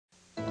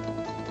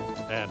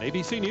An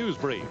ABC News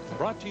Brief,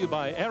 brought to you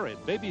by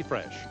Arrid Baby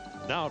Fresh.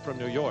 Now from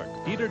New York,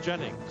 Peter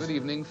Jennings. Good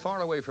evening.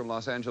 Far away from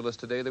Los Angeles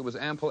today, there was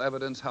ample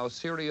evidence how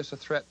serious a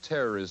threat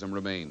terrorism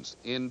remains.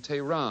 In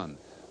Tehran,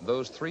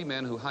 those 3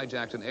 men who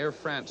hijacked an Air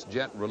France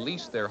jet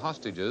released their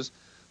hostages,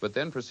 but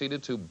then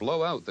proceeded to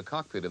blow out the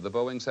cockpit of the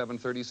Boeing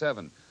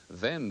 737.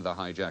 Then the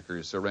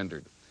hijackers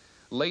surrendered.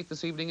 Late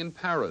this evening in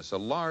Paris, a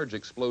large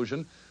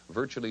explosion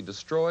virtually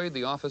destroyed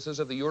the offices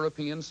of the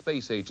European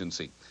Space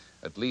Agency.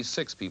 At least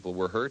 6 people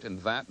were hurt, and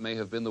that may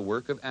have been the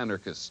work of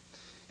anarchists.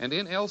 And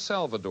in El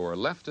Salvador,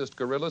 leftist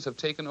guerrillas have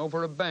taken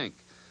over a bank.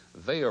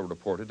 They are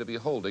reported to be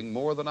holding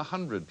more than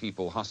 100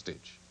 people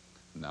hostage.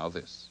 Now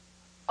this.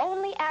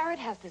 Only Arrid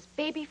has this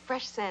baby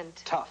fresh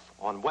scent. Tough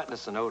on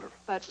wetness and odor.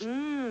 But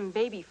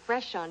baby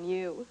fresh on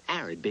you.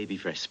 Arrid Baby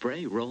Fresh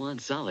Spray, roll-on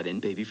solid,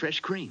 and Baby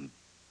Fresh Cream.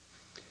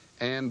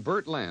 And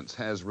Bert Lance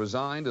has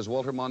resigned as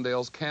Walter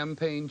Mondale's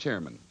campaign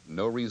chairman.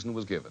 No reason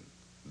was given.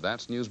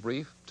 That's News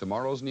Brief.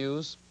 Tomorrow's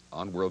news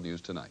on World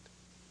News Tonight.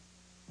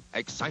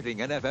 Exciting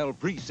NFL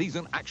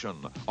preseason action.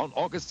 On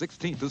August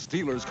 16th, the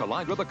Steelers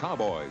collide with the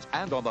Cowboys.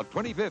 And on the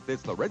 25th,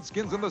 it's the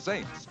Redskins and the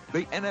Saints.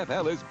 The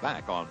NFL is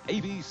back on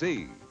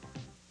ABC.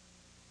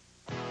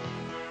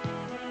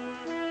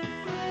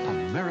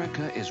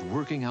 America is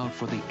working out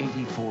for the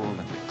 '84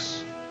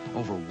 Olympics.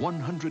 Over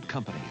 100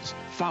 companies,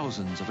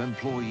 thousands of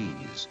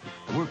employees,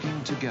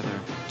 working together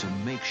to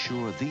make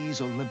sure these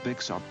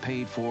Olympics are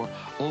paid for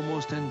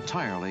almost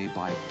entirely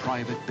by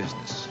private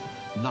business,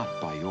 not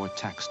by your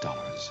tax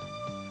dollars.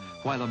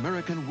 While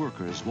American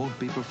workers won't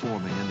be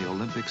performing in the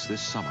Olympics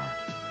this summer,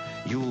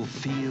 you'll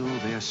feel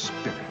their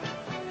spirit.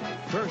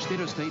 First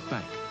Interstate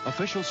Bank,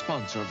 official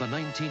sponsor of the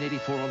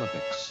 1984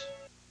 Olympics.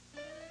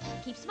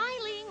 Keep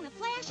smiling. The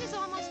flash is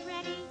almost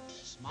ready.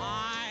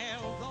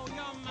 Smile though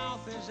your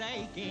mouth is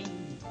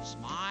aching.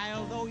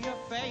 Smile though your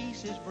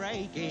face is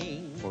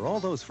breaking. For all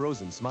those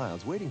frozen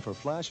smiles waiting for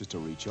flashes to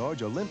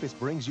recharge, Olympus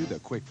brings you the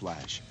Quick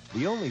Flash,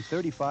 the only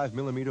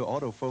 35mm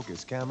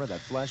autofocus camera that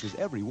flashes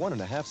every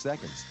 1.5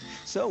 seconds.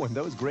 So when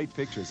those great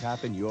pictures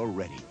happen, you're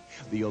ready.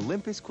 The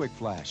Olympus Quick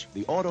Flash,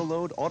 the auto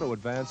load, auto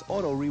advance,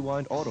 auto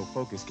rewind,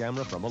 autofocus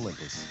camera from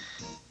Olympus.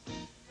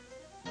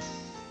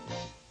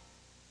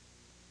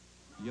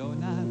 You're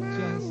not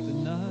just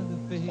another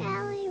face.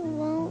 Sally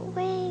won't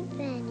wave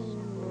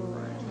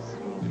anymore.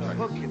 There's a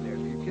hook in there. If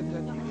you get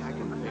that, I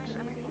can fix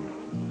it.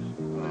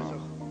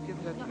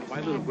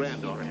 My little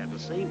granddaughter had the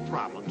same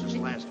problem just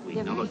last week.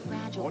 Now look,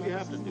 all you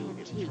have to do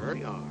is turn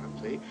the arm,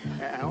 see?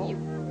 Al,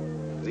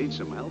 need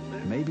some help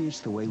there? Maybe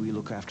it's the way we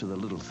look after the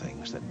little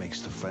things that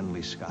makes the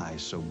friendly sky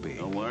so big.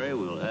 Don't worry,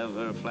 we'll have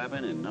her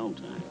flapping in no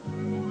time.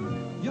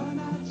 You're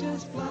not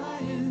just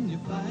flying, you're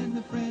flying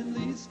the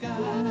friendly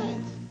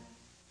skies.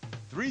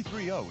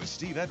 330 with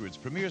Steve Edwards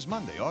premieres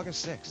Monday,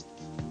 August 6th.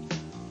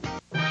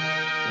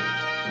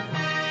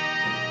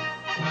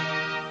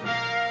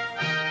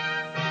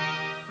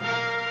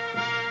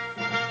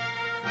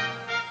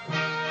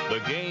 The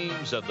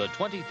games of the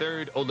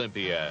 23rd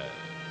Olympiad.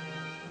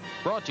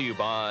 Brought to you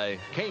by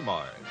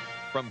Kmart.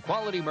 From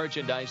quality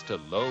merchandise to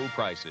low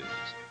prices,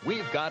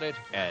 we've got it,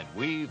 and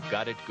we've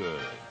got it good.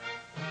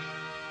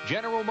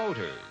 General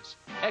Motors.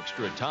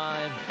 Extra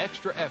time,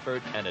 extra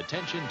effort, and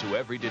attention to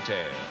every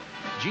detail.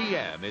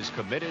 GM is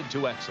committed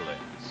to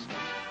excellence.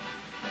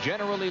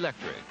 General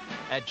Electric.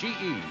 At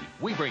GE,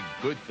 we bring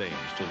good things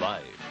to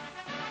life.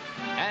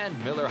 And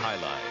Miller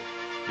High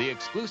Life, the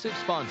exclusive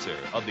sponsor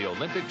of the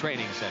Olympic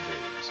Training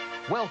Centers.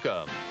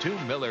 Welcome to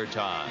Miller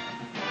Time.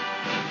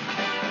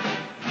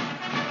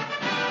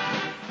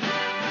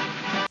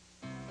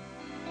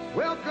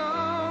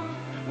 Welcome!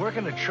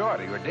 Working a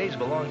charter, your days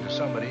belong to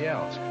somebody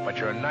else, but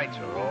your nights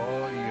are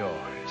all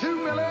yours. To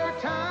Miller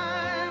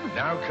Time!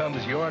 Now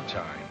comes your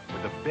time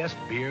with the best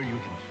beer you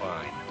can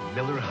find,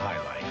 Miller High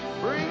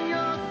Life. Bring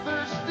your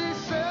thirsty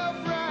self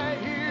right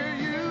here.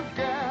 You've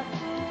got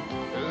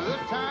the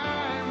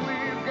time,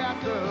 we've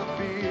got the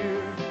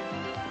beer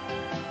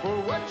for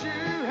what you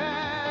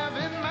have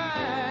in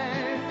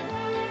mind.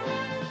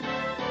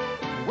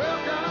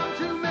 Welcome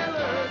to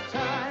Miller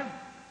Time.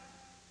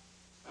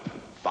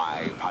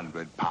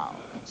 500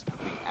 pounds,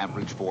 the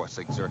average force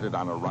exerted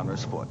on a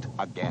runner's foot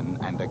again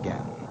and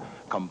again.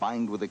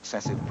 Combined with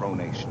excessive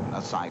pronation,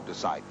 a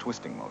side-to-side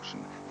twisting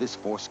motion, this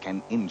force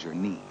can injure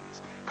knees.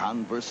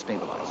 Converse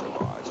stabilizer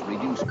bars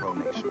reduce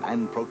pronation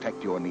and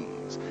protect your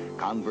knees.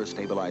 Converse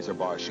stabilizer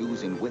bar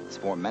shoes in widths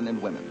for men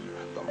and women.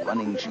 The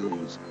running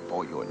shoes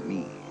for your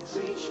knees.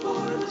 Reach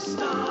for the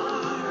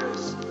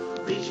stars.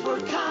 Reach for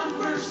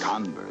Converse.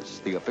 Converse,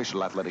 the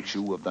official athletic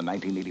shoe of the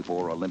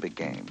 1984 Olympic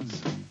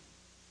Games.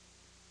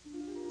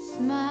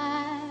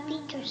 Smile.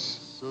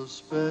 Beatrice. So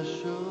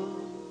special.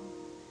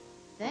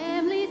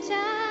 Family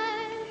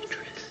time.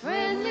 Beatrice.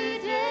 Friendly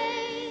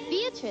day.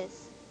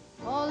 Beatrice.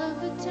 All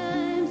of the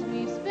times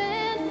we've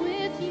spent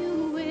with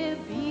you, we're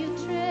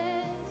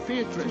Beatrice.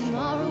 Beatrice.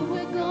 Tomorrow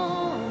we're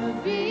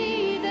gonna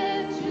be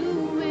there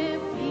too. We're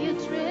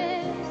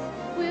Beatrice.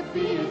 We're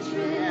Beatrice.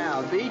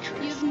 Yeah,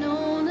 Beatrice. You've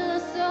known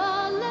us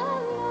all along.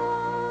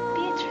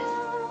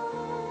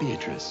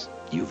 Beatrice,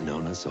 you've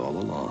known us all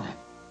along.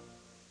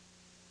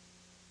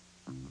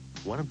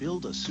 Want to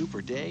build a super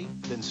day?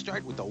 Then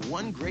start with the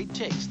one great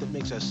taste that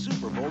makes a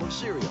super bowl of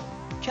cereal.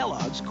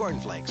 Kellogg's Corn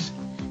Flakes.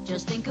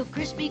 Just think of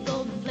crispy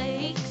golden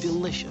flakes.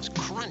 Delicious,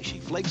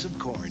 crunchy flakes of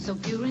corn. So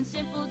pure and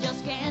simple,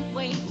 just can't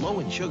wait. Low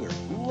in sugar,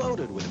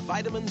 loaded with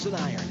vitamins and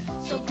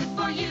iron. So good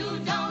for you,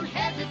 don't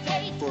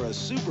hesitate. For a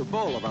super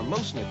bowl of our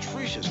most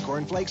nutritious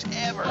corn flakes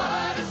ever.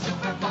 What a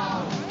super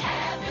bowl.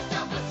 Have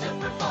yourself a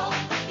super bowl.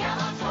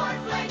 Kellogg's Corn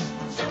Flakes.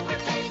 Super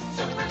taste,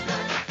 super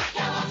good.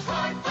 Kellogg's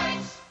Corn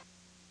Flakes.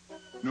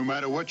 No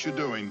matter what you're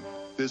doing,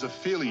 there's a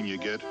feeling you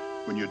get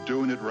when you're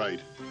doing it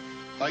right.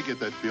 I get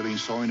that feeling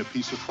sawing a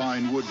piece of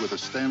fine wood with a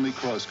Stanley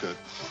crosscut,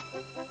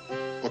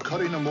 or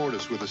cutting a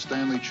mortise with a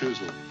Stanley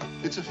chisel.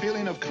 It's a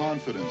feeling of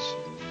confidence,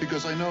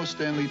 because I know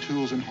Stanley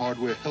tools and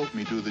hardware help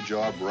me do the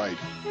job right.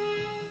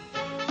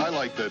 I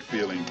like that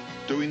feeling,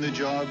 doing the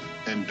job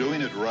and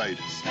doing it right.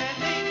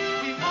 Stanley,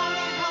 we want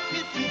to help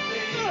you do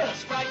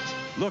things right.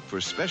 Look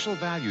for special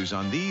values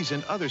on these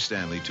and other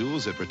Stanley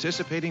tools at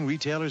participating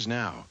retailers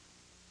now.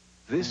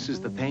 This is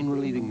the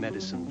pain-relieving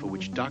medicine for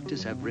which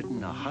doctors have written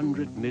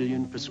 100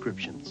 million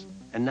prescriptions.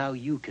 And now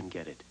you can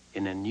get it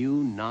in a new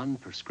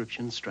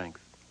non-prescription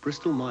strength.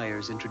 Bristol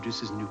Myers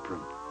introduces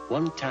Nuprin.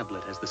 One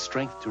tablet has the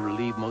strength to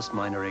relieve most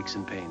minor aches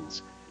and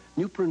pains.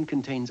 Nuprin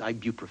contains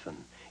ibuprofen.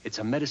 It's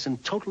a medicine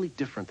totally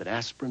different than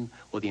aspirin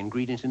or the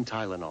ingredient in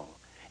Tylenol.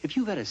 If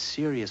you've had a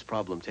serious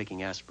problem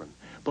taking aspirin,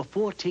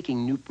 before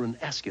taking Nuprin,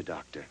 ask your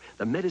doctor.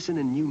 The medicine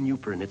in new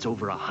Nuprin, it's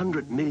over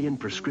 100 million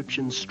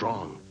prescriptions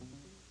strong.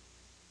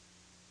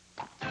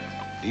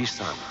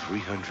 Nissan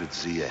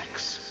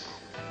 300ZX.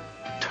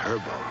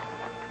 Turbo.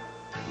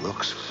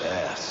 Looks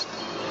fast.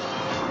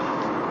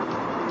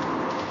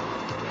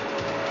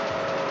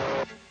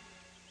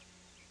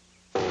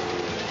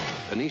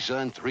 The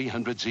Nissan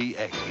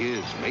 300ZX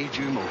gives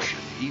major motion,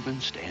 even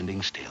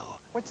standing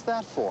still. What's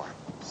that for?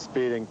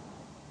 Speeding.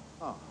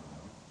 Oh.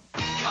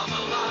 Come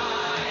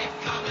alive,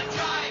 come and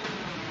drive.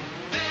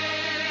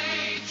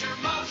 Major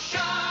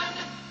motion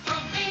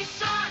from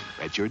Nissan.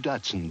 At your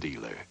Datsun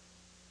dealer.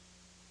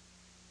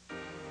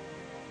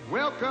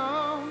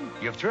 Welcome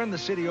You've turned the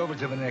city over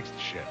to the next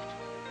shift.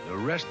 The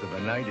rest of the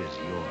night is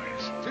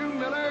yours. to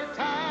Miller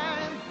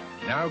time.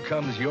 Now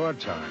comes your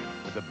time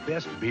with the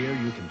best beer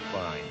you can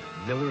find.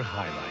 Miller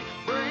High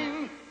Life.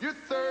 Bring your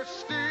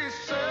thirsty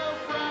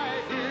self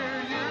right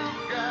here.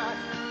 You've got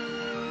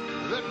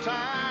the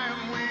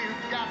time.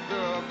 We've got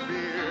the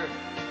beer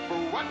for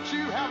what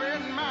you have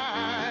in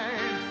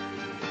mind.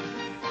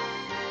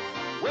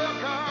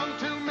 Welcome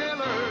to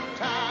Miller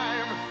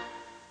time.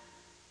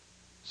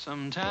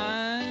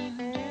 Sometimes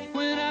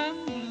when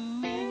I'm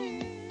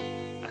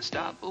blue, I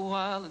stop a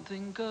while and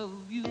think of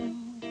you.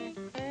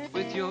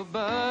 With your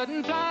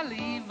button-fly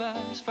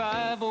Levi's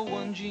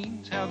 501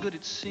 jeans, how good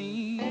it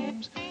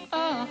seems.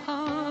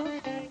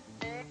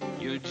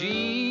 Your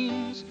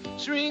jeans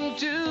string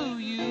to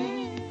you,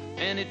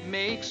 and it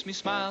makes me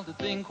smile to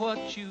think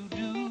what you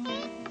do.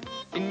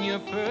 In your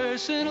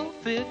personal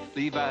fit,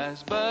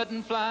 Levi's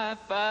button-fly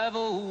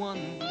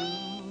 501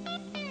 blues.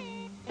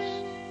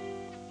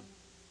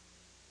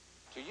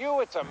 To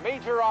you, it's a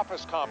major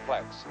office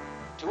complex.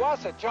 To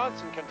us at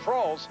Johnson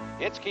Controls,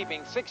 it's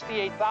keeping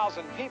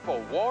 68,000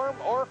 people warm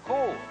or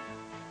cool.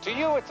 To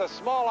you, it's a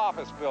small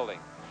office building.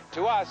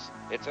 To us,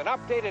 it's an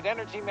updated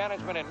energy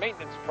management and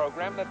maintenance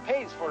program that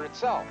pays for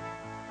itself.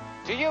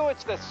 To you,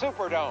 it's the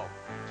Superdome.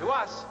 To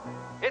us,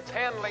 it's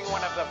handling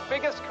one of the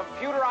biggest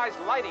computerized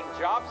lighting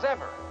jobs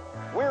ever.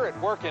 We're at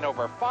work in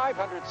over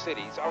 500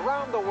 cities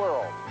around the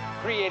world,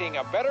 creating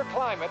a better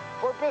climate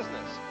for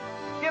business.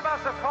 Give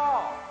us a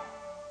call.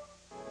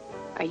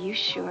 Are you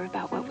sure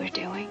about what we're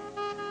doing?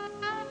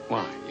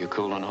 Why? You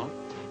cool and all?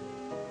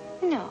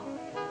 No,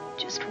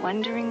 just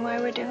wondering why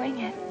we're doing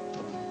it.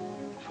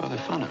 For the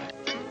fun of it.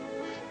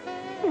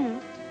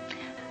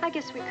 I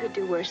guess we could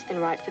do worse than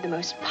write for the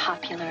most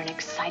popular and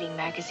exciting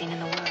magazine in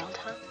the world,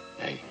 huh?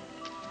 Hey,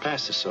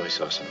 pass the soy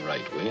sauce and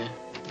write, will you?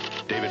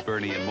 David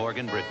Burney and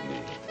Morgan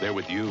Brittany. They're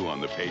with you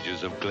on the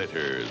pages of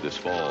Glitter this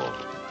fall.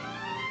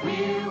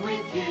 We're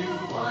with you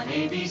on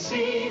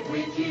ABC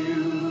with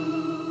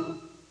you.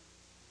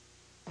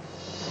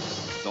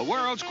 The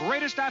world's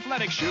greatest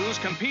athletic shoes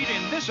compete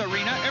in this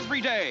arena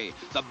every day.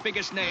 The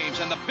biggest names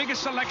and the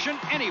biggest selection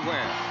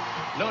anywhere.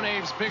 No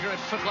name's bigger at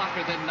Foot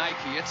Locker than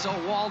Nike. It's a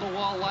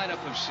wall-to-wall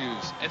lineup of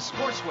shoes and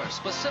sportswear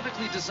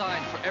specifically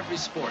designed for every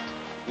sport.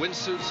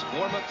 Windsuits,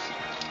 warm-ups,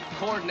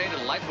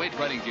 coordinated lightweight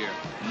running gear.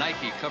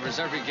 Nike covers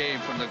every game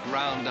from the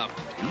ground up.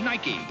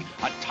 Nike,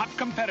 a top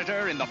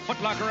competitor in the Foot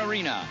Locker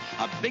arena.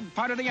 A big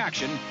part of the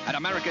action at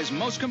America's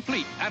most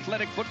complete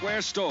athletic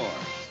footwear store.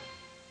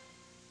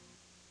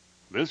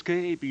 This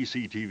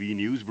KABC TV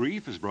News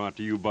Brief is brought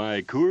to you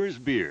by Coors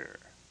Beer.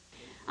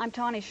 I'm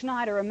Tawny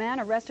Schneider. A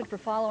man arrested for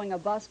following a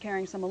bus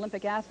carrying some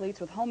Olympic athletes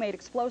with homemade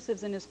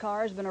explosives in his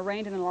car has been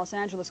arraigned in a Los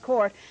Angeles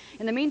court.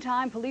 In the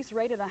meantime, police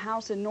raided a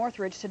house in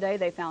Northridge today.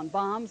 They found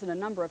bombs and a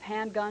number of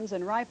handguns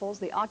and rifles.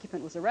 The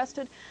occupant was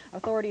arrested.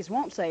 Authorities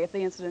won't say if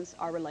the incidents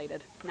are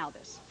related. Now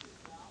this.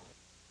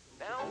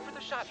 Now for the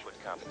shot put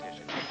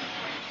competition.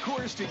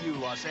 Coors to you,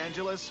 Los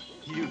Angeles.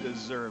 You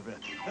deserve it.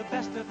 The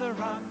best of the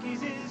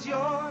Rockies is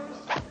yours.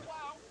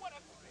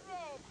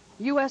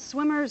 U.S.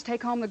 swimmers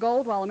take home the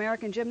gold while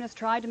American gymnasts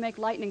tried to make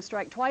lightning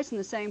strike twice in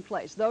the same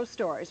place. Those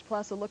stories,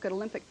 plus a look at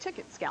Olympic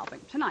ticket scalping,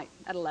 tonight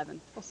at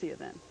 11. We'll see you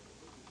then.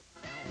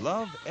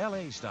 Love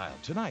L.A. Style,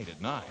 tonight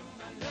at 9.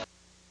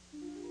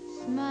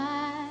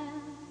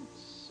 Smile,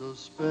 so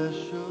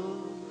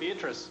special.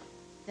 Beatrice.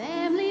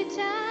 Family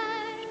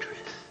time,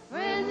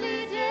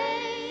 friendly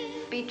days.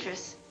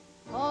 Beatrice.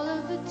 All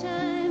of the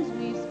times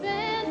we've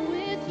spent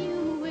with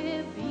you,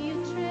 we're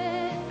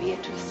Beatrice.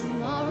 Beatrice.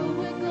 Tomorrow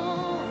we're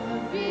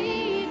gonna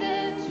be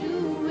there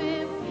too.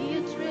 We're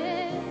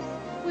Beatrice.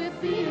 We're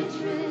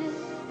Beatrice.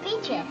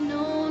 Beatrice. You've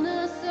known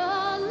us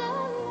all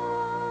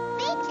along.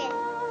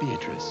 Beatrice.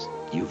 Beatrice,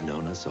 you've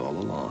known us all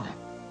along.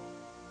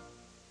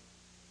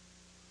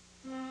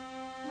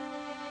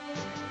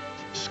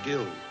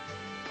 Skill,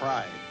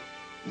 pride,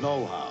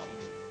 know-how.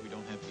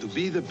 To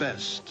be the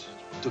best,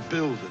 to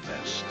build the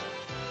best.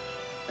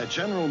 At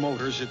General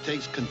Motors, it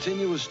takes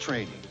continuous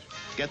training.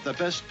 Get the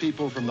best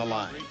people from the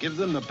line. Give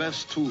them the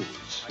best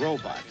tools,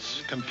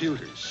 robots,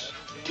 computers.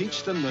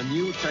 Teach them the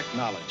new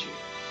technology.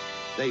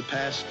 They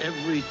pass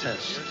every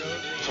test,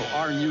 so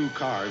our new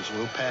cars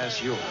will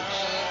pass yours.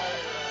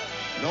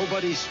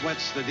 Nobody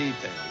sweats the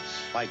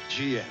details like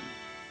GM.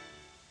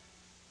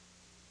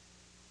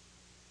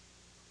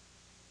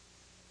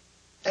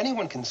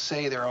 Anyone can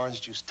say their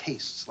orange juice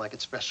tastes like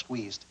it's fresh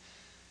squeezed.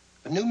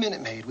 A new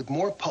Minute Maid with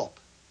more pulp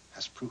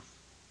has proof.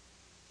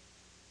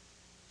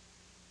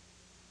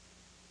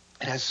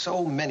 It has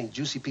so many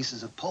juicy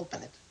pieces of pulp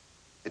in it.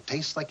 It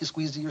tastes like you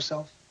squeezed it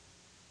yourself.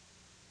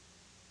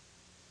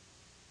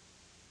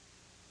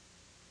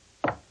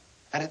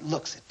 And it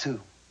looks it, too.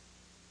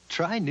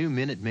 Try new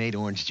Minute Maid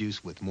orange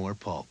juice with more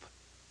pulp.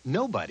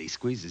 Nobody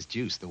squeezes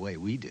juice the way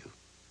we do.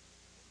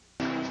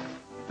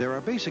 There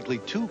are basically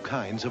two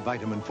kinds of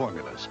vitamin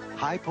formulas,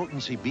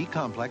 high-potency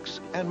B-complex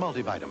and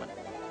multivitamin.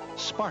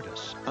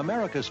 Spartus,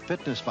 America's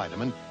fitness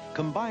vitamin,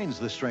 combines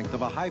the strength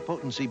of a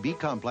high-potency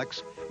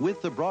B-complex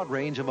with the broad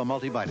range of a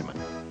multivitamin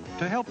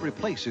to help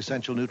replace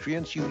essential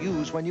nutrients you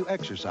use when you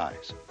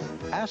exercise.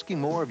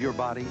 Asking more of your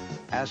body,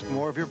 ask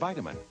more of your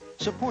vitamin.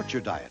 Support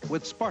your diet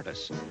with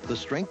Spartus, the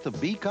strength of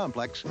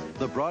B-complex,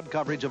 the broad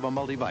coverage of a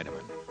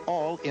multivitamin,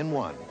 all in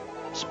one.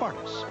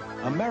 Spartus,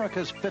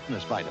 America's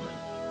fitness vitamin.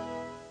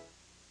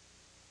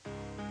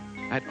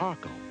 At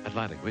Arco,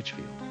 Atlantic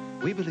Richfield,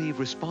 we believe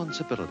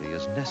responsibility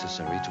is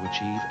necessary to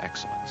achieve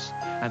excellence,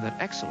 and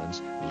that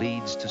excellence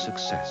leads to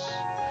success.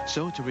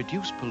 So to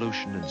reduce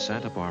pollution in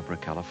Santa Barbara,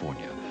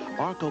 California,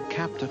 Arco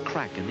capped a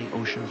crack in the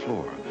ocean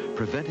floor,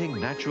 preventing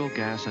natural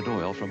gas and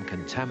oil from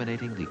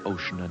contaminating the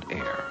ocean and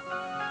air.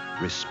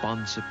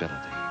 Responsibility.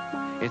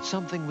 It's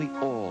something we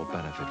all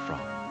benefit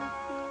from.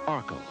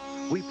 Arco,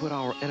 we put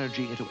our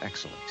energy into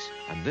excellence,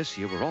 and this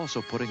year we're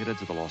also putting it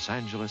into the Los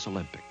Angeles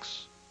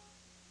Olympics.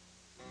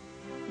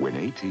 When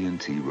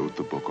AT&T wrote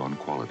the book on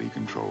quality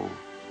control,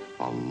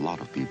 a lot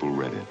of people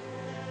read it.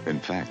 In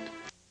fact...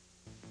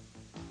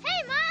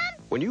 Hey, Mom!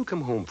 When you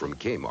come home from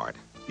Kmart,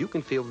 you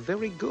can feel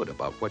very good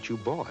about what you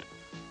bought.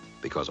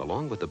 Because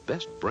along with the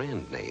best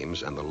brand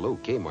names and the low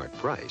Kmart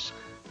price,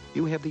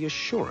 you have the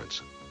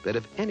assurance that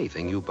if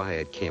anything you buy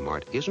at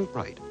Kmart isn't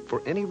right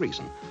for any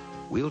reason,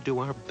 we'll do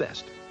our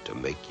best to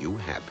make you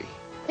happy.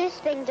 This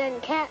thing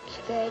doesn't catch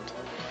good.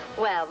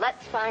 Well,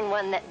 let's find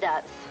one that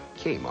does.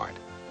 Kmart.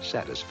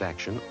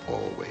 Satisfaction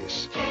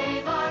always.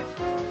 Kmart,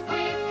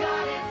 we've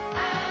got it,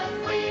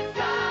 and we've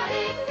got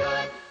it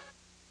good.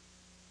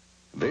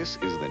 This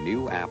is the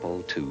new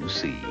Apple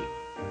IIc.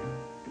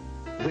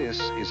 This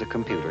is a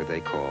computer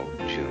they call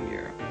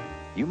Junior.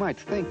 You might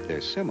think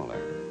they're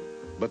similar,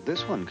 but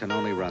this one can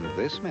only run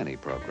this many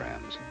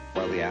programs,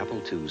 while the Apple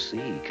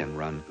IIc can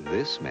run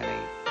this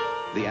many.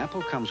 The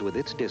Apple comes with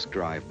its disk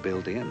drive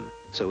built in,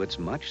 so it's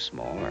much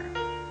smaller.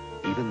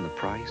 Even the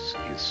price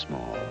is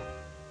small.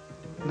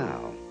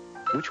 Now,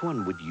 which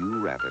one would you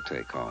rather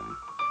take home?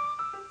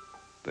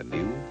 The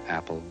new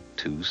Apple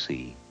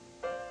IIc.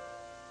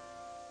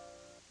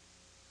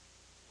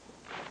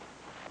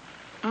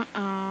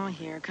 Uh-oh,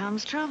 here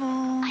comes trouble.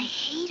 I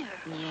hate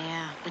her.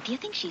 Yeah, but do you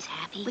think she's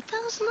happy? With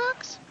those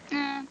looks?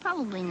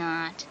 Probably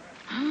not.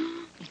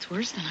 It's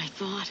worse than I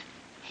thought.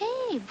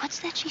 Hey, what's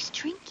that she's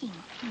drinking?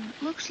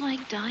 Looks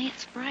like Diet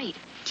Sprite.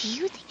 Do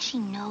you think she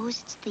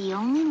knows it's the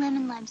only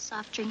lemon lime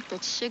soft drink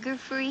that's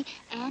sugar-free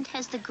and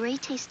has the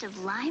great taste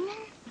of lemon?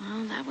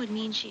 Well, that would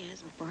mean she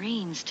has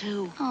brains,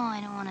 too. Oh,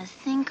 I don't want to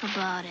think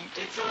about it.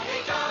 It's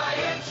only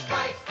Diet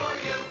Sprite for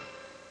you.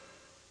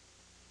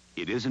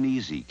 It isn't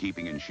easy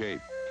keeping in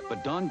shape,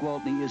 but Don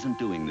Gwaltney isn't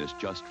doing this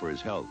just for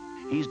his health.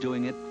 He's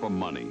doing it for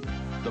money.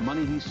 The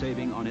money he's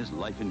saving on his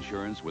life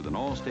insurance with an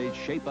Allstate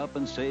Shape Up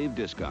and Save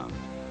discount.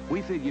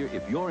 We figure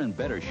if you're in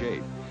better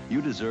shape,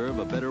 you deserve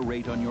a better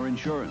rate on your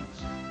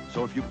insurance.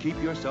 So if you keep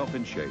yourself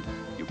in shape,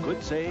 you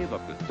could save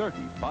up to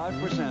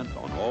 35%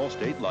 on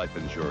Allstate life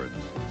insurance.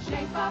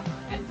 Shape up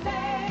and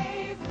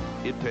save.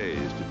 It pays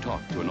to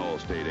talk to an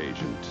Allstate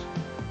agent.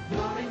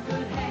 You're in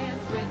good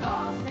hands with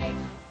Allstate.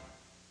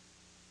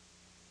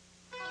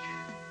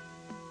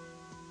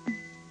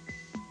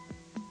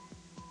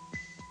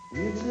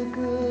 It's a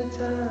good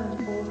time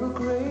for a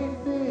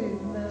great Big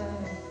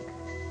Mac.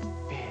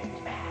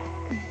 Big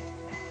Mac.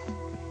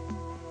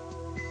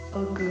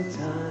 A good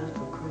time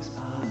for crisp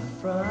hot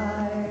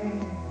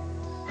fries.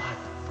 Hot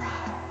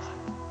fries.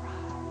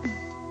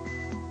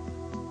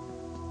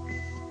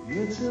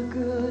 It's a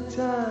good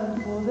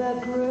time for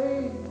that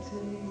great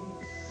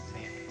taste.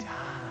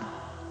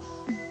 McDonald's.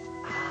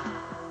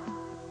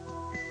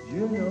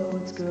 You know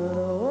it's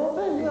gonna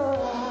open your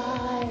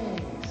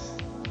eyes.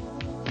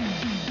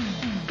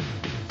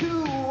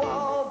 Two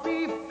all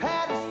beef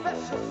patty,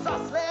 special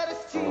sauce,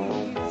 lettuce,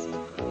 cheese.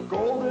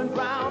 Golden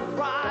brown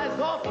fries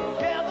all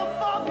together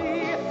for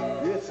me.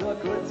 It's a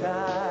good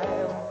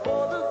time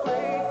for the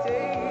great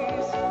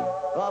days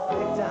of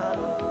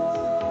McDonald's.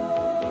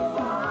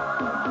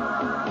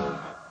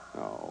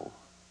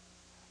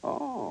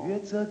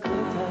 It's a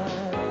good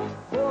time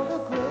for the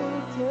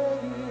great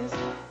days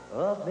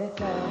of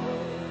McDonald's.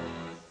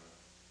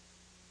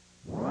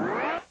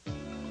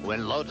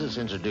 When Lotus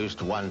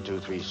introduced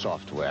 123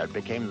 software, it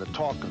became the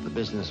talk of the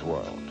business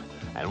world.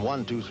 And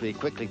 123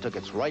 quickly took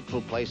its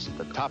rightful place at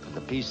the top of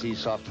the PC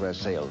software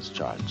sales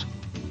charts.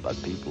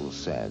 But people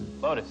said,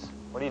 Lotus,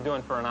 what are you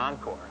doing for an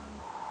encore?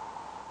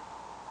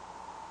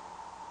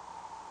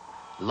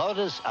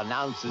 Lotus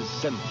announces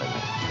Symphony.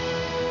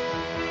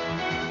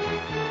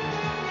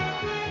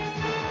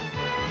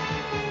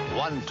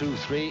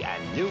 123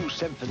 and new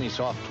Symphony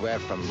software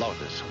from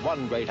Lotus.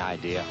 One great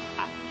idea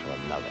after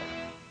another.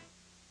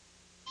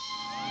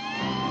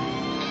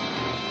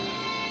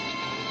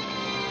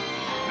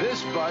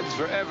 This Bud's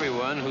for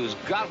everyone who's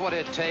got what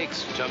it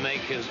takes to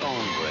make his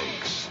own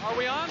breaks. Are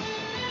we on?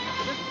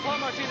 This is Paul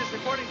Martinez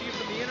reporting to you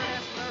from the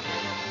International Airport.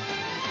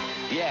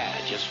 Yeah,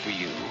 just for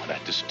you.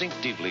 That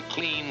distinctively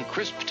clean,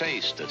 crisp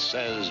taste that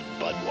says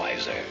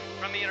Budweiser.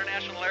 From the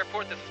International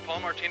Airport, this is Paul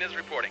Martinez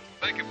reporting.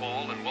 Thank you,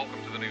 Paul, and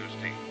welcome to the news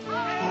team.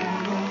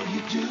 All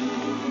you do.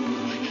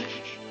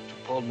 To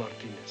Paul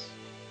Martinez,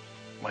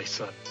 my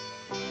son.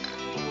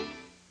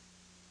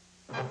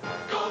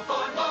 Go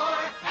for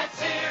more at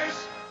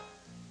Sears.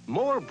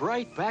 More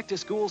bright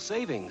back-to-school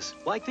savings,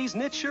 like these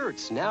knit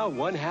shirts, now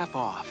 1/2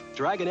 off.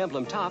 Dragon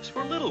emblem tops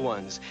for little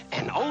ones.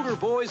 And older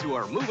boys who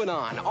are moving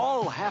on,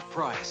 all half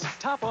price.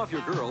 Top off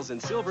your girls in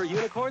silver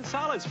unicorn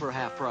solids for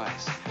half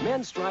price.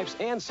 Men's stripes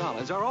and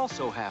solids are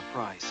also half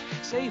price.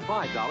 Save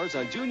 $5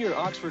 on junior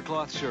Oxford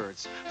cloth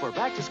shirts. For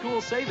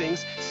back-to-school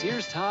savings,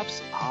 Sears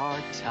tops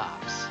are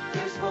tops.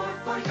 There's more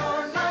for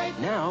your life.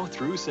 Now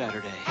through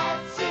Saturday.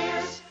 At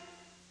Sears.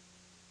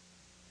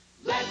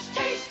 Let's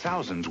taste.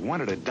 Thousands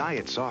wanted a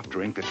diet soft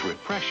drink that's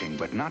refreshing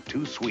but not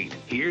too sweet.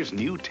 Here's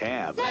new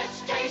Tab.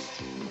 Let's taste.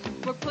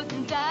 We're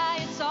putting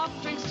diet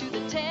soft drinks to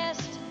the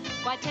test.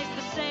 Why taste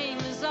the same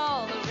as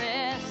all the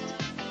rest?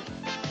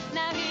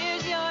 Now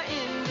here's your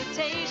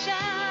invitation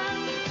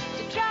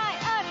to try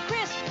a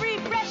crisp,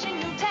 refreshing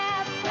new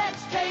Tab.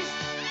 Let's taste.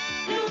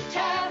 New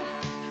Tab.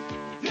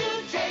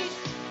 New taste.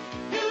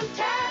 New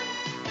Tab.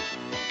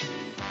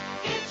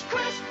 It's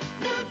crisp.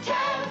 New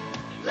Tab.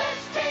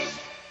 Let's taste.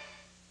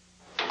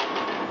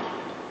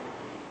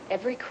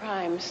 Every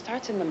crime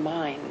starts in the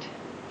mind,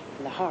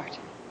 in the heart.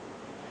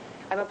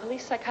 I'm a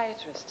police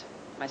psychiatrist.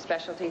 My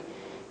specialty,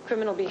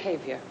 criminal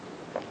behavior.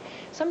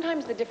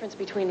 Sometimes the difference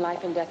between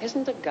life and death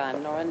isn't a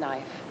gun or a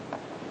knife,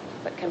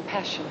 but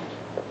compassion,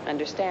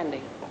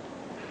 understanding.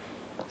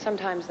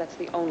 Sometimes that's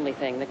the only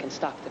thing that can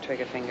stop the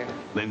trigger finger.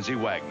 Lindsay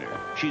Wagner.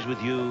 She's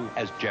with you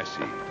as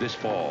Jessie this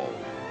fall.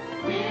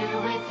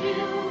 We're with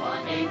you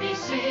on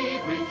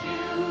ABC with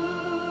you.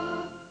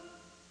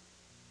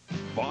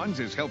 Vons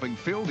is helping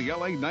fill the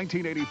LA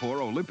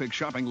 1984 Olympic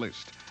shopping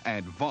list.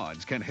 And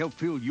Vons can help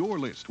fill your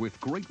list with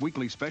great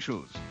weekly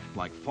specials,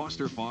 like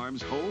Foster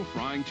Farms whole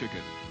frying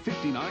chicken,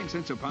 59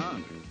 cents a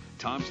pound.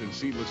 Thompson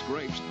seedless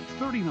grapes,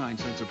 39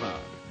 cents a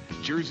pound.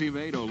 Jersey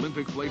Made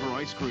Olympic flavor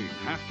ice cream,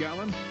 half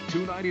gallon,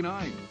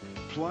 $2.99.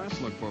 Plus,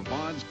 look for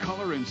Vons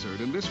color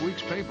insert in this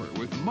week's paper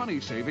with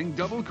money-saving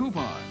double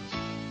coupons.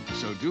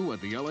 So do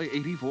what the LA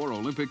 84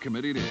 Olympic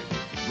Committee did.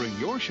 Bring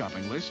your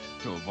shopping list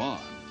to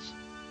Vons.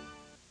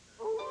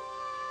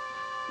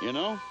 You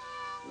know,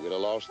 we'd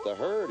have lost the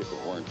herd if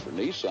it weren't for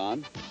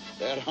Nissan.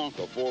 That hunk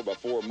of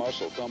 4x4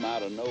 muscle come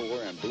out of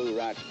nowhere and blew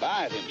right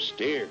by them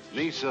steers.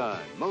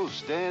 Nissan, most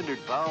standard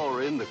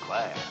power in the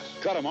class.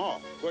 Cut them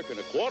off quicker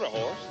than a quarter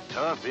horse.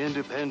 Tough,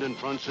 independent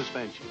front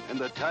suspension and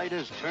the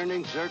tightest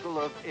turning circle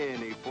of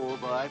any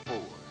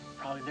 4x4.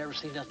 Probably never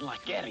seen nothing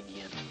like that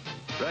again.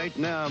 Right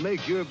now,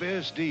 make your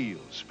best deal.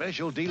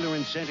 Special dealer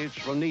incentives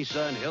from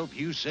Nissan help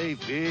you save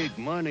big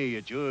money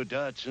at your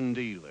Datsun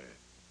dealer.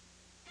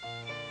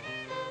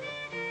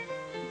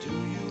 Do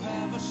you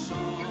have a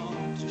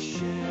song to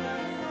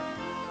share?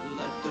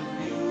 Let the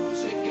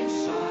music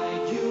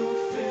inside you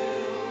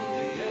fill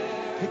the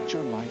air.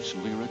 Picture life's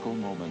lyrical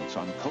moments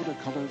on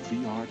Kodacolor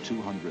VR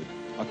 200.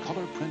 A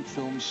color print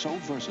film so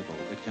versatile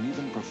it can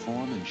even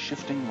perform in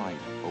shifting light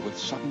or with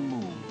sudden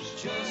moves.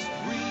 Just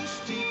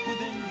reach deep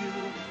within you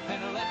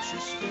and let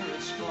your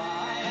spirits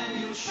fly, and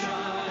you'll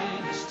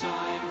shine as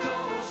time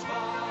goes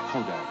by.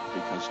 Kodak,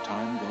 because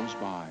time goes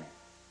by.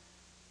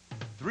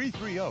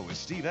 330 with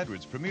Steve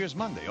Edwards premieres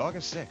Monday,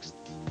 August 6th.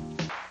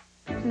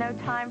 There's no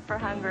time for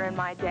hunger in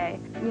my day.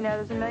 You know,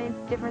 there's a million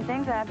different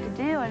things I have to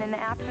do, and in the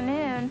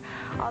afternoon,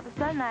 all of a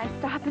sudden I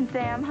stop and say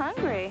I'm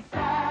hungry.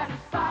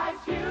 Satisfies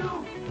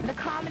you. The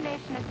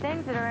combination of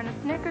things that are in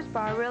a Snickers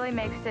bar really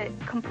makes it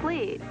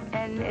complete,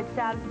 and it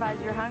satisfies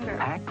your hunger.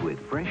 Packed with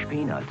fresh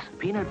peanuts,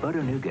 peanut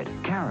butter nougat,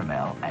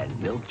 caramel, and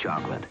milk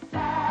chocolate.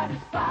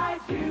 Satisfies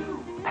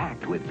you.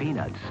 Packed with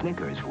peanuts,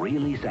 Snickers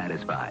really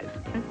satisfies.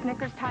 And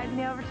Snickers tides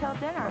me over till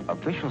dinner.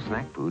 Official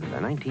snack food of the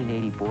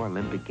 1984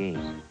 Olympic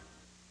Games.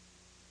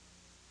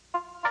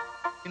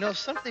 You know,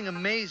 something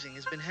amazing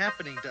has been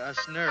happening to us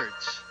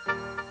nerds.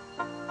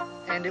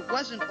 And it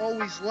wasn't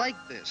always like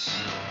this.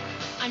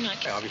 I'm not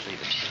kidding. Obviously,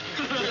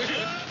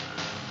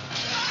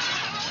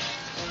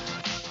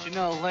 you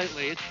know,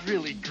 lately, it's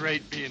really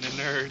great being a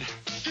nerd.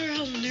 Are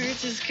all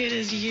nerds as good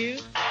as you?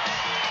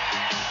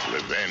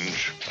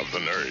 Revenge of the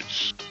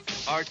Nerds.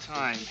 Our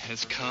time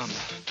has come.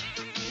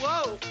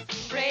 Whoa!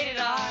 Rated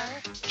R.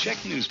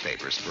 Check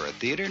newspapers for a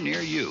theater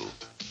near you.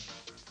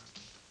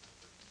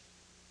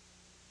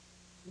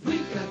 We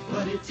got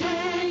what it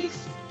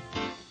takes.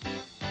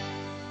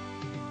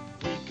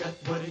 We got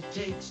what it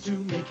takes to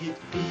make it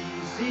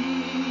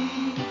easy.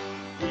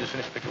 You just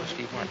finished picking with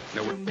Steve Martin.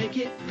 To make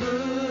it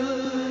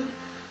good.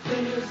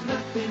 There's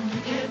nothing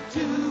you can't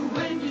do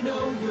when you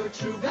know your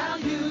true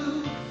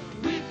value.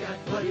 We've got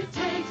what it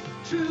takes,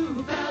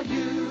 true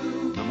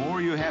value. The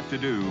more you have to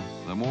do,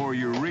 the more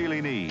you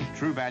really need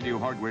True Value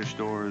hardware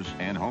stores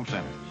and home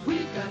centers.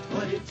 We've got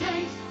what it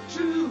takes,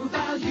 true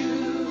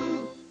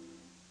value.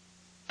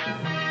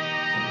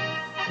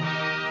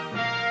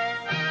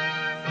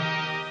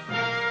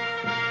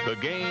 The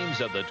games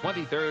of the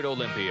 23rd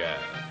Olympiad.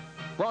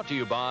 Brought to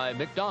you by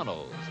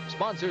McDonald's,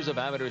 sponsors of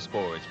amateur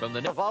sports from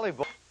the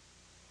volleyball.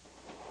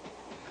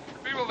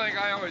 People think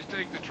I always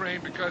take the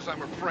train because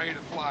I'm afraid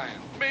of flying.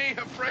 Me,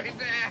 afraid?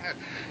 Nah.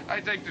 I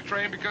take the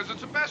train because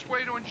it's the best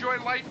way to enjoy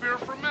light beer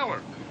from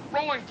Miller.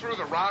 Rolling through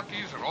the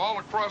Rockies and all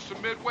across the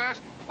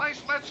Midwest,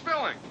 nice, less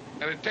filling.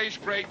 And it tastes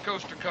great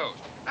coast to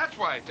coast. That's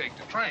why I take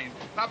the train,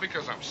 not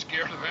because I'm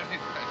scared of anything.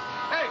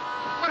 Hey,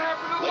 what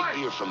happened to the Light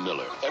beer from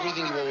Miller.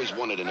 Everything you've always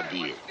wanted in a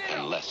beer,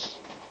 and less.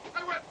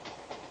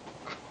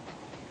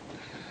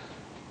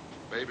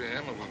 Maybe I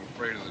am a little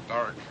afraid of the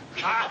dark.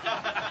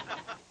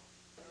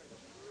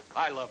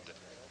 I loved it.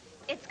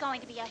 It's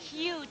going to be a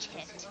huge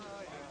hit.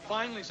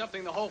 Finally,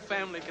 something the whole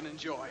family can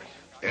enjoy.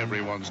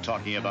 Everyone's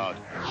talking about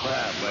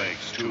crab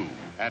legs, too,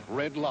 at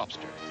Red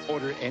Lobster.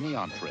 Order any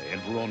entree,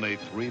 and for only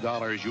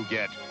 $3 you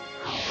get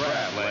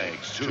crab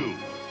legs, too.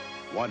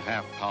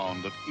 1/2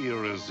 pound of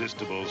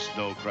irresistible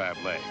snow crab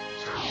legs.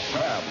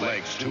 Crab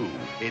legs, too.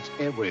 It's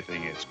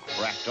everything it's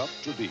cracked up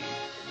to be.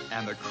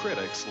 And the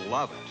critics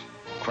love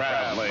it.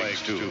 Crab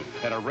legs, too,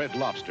 at a Red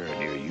Lobster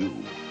near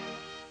you.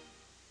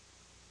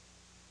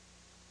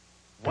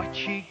 What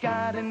she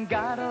got and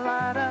got a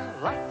lot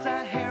of, lots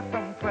of hair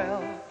from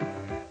Prell.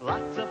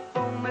 Lots of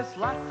fullness,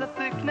 lots of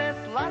thickness,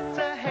 lots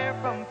of hair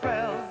from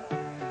Prell.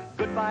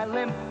 Goodbye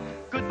limp,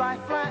 goodbye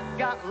flat,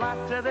 got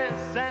lots of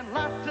this and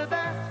lots of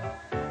that.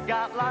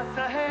 Got lots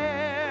of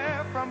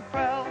hair from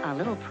Prell. A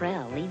little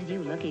Prell leaves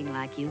you looking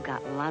like you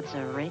got lots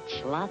of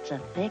rich, lots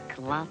of thick,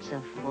 lots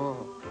of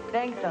full.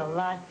 Thanks a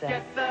lot, sir.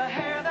 Get the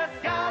hair that's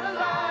got a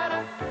lot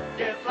of,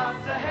 get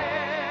lots of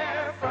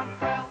hair from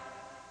Prell.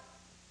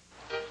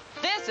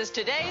 This is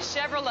today's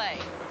Chevrolet.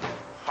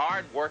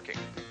 Hard working.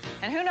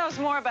 And who knows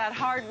more about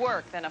hard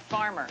work than a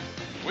farmer?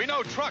 We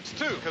know trucks,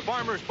 too, because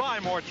farmers buy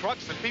more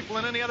trucks than people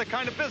in any other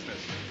kind of business.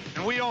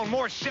 And we own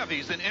more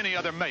Chevys than any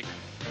other make.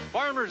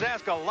 Farmers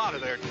ask a lot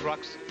of their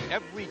trucks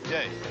every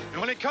day. And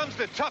when it comes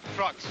to tough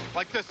trucks,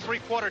 like this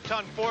 3/4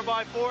 ton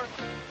 4x4,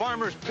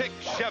 farmers pick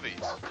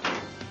Chevys.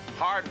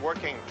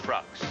 Hard-working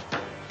trucks.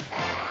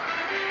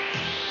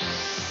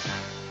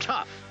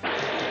 Tough.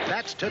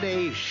 That's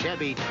today's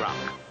Chevy truck.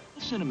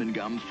 Cinnamon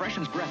gum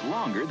freshens breath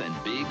longer than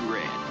Big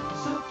Red.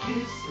 So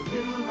kiss a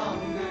little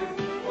longer,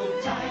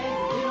 hold tight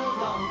a little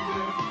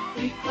longer,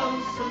 be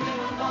close a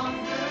little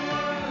longer,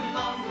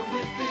 longer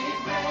with Big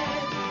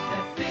Red.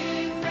 That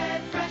Big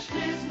Red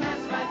freshness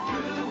lasts right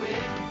through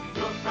it.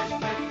 Your fresh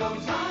breath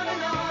goes on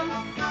and on.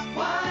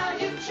 While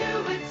you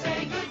chew it,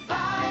 say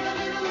goodbye a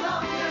little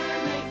longer,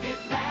 make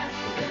it last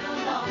a little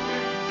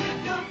longer. Give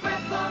your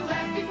breath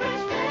long-lasting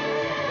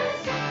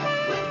freshness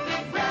with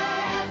Big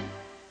Red.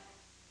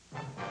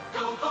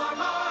 Go for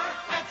more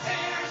at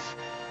Sears.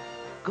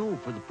 Go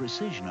for the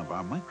precision of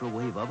our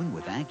microwave oven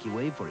with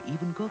AccuWave for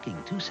even cooking,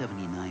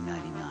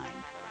 $279.99.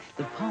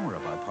 The power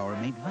of our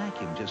Power-Mate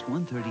vacuum, just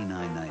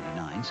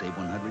 $139.99, save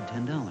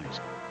 $110.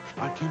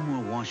 Our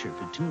Kenmore washer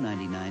for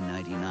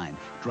 $299.99,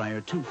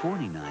 dryer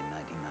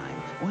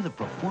 $249.99, or the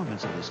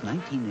performance of this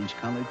 19-inch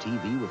color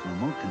TV with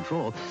remote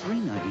control,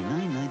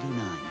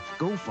 $399.99.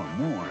 Go for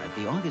more at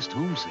the August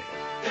home sale.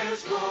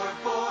 There's more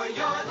for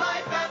your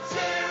life at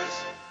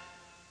Sears.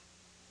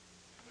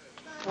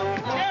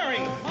 Gary,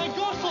 my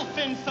dorsal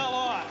fin fell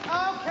off.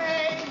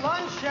 Okay,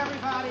 lunch,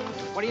 everybody.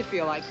 What do you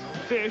feel like?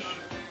 Fish.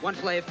 One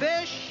fillet of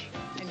fish,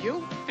 And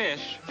you?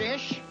 Fish.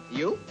 Fish.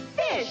 You?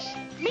 Fish.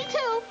 Me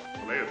too.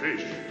 Filet of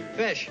fish.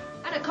 Fish.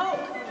 And a Coke.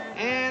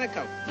 And a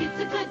Coke. It's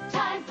a good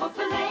time for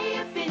filet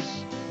of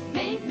fish,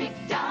 made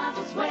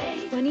McDonald's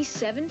way.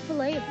 27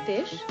 filet of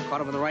fish? Caught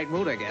him in the right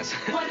mood, I guess.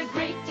 What a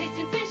great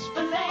tasting fish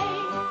filet.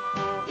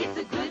 It's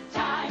a good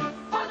time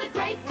for the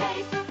great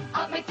taste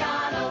of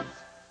McDonald's.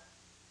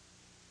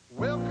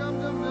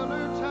 Welcome to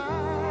Miller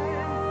time.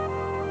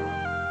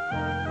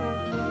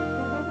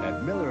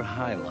 At Miller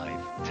High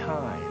Life,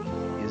 time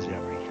is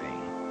everything.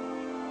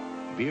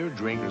 Beer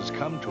drinkers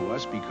come to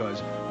us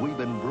because we've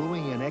been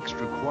brewing in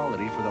extra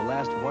quality for the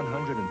last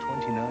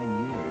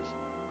 129 years.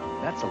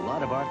 That's a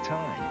lot of our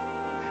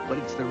time. But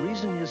it's the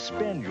reason you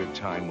spend your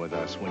time with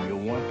us when you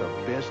want the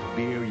best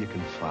beer you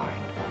can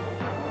find.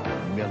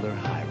 Miller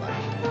High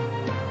Life.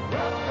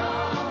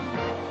 Welcome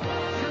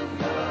to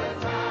Miller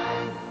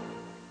time.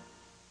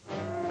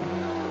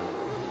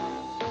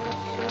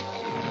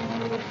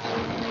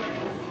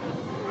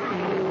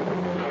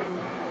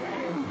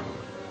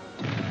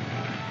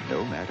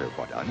 No matter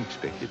what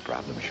unexpected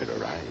problems should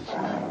arise,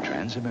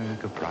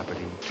 Transamerica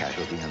Property,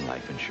 Casualty, and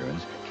Life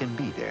Insurance can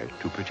be there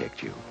to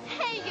protect you.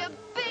 Hey, you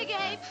big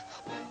ape!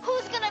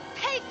 Who's gonna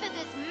pay for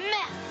this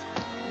mess?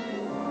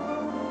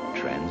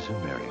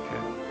 Transamerica.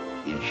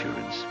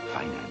 Insurance,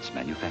 finance,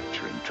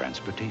 manufacturing,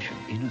 transportation,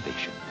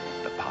 innovation.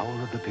 The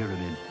power of the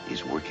pyramid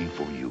is working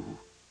for you.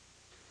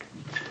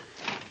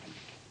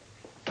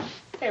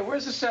 Hey,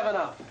 where's the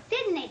 7-Up?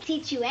 Didn't they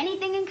teach you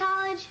anything in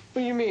college?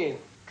 What do you mean?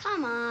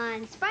 Come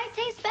on, Sprite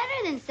tastes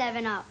better than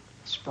 7-Up.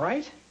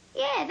 Sprite?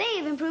 Yeah, they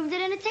even proved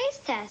it in a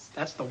taste test.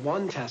 That's the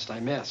one test I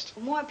missed.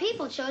 More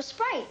people chose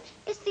Sprite.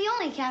 It's the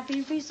only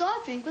caffeine-free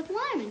soft drink with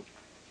lime in.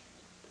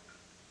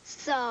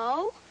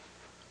 So?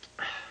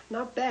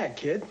 Not bad,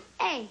 kid.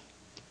 Hey,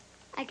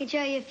 I could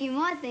show you a few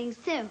more things,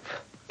 too.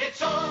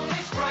 It's only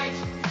Sprite.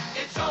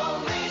 It's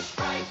only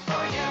Sprite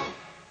for you.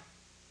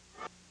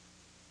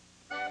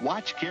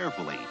 Watch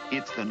carefully.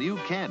 It's the new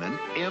Canon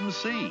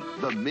MC,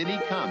 the mini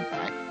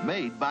compact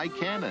made by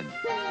Canon.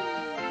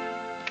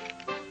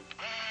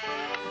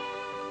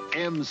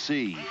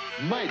 MC,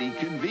 mighty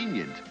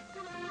convenient.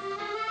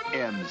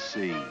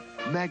 MC,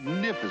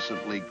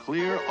 magnificently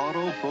clear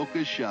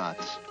autofocus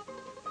shots.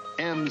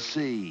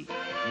 MC,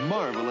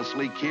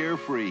 marvelously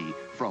carefree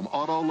from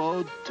auto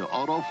load to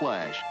auto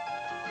flash.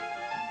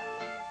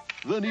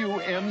 The new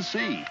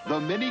MC, the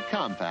mini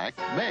compact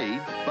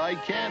made by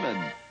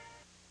Canon.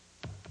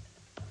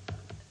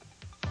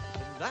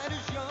 Night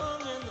is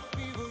young and the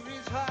fever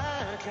is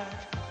high. Got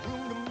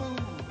room to move,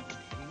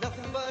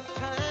 nothing but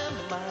time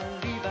to my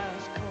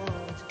Levi's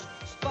coins.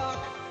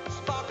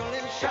 Sparkle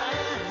and shine.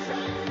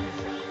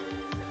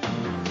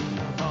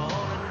 On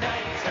a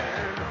night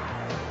turn,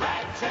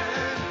 right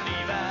turn,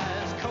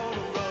 Levi's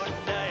corduroy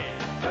day.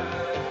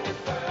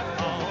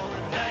 On a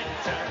night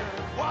turn,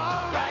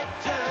 right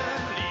turn,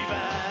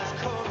 Levi's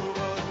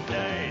corduroy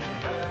day.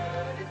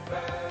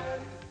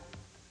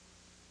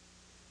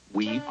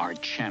 We are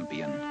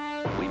Champion.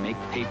 We make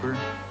paper,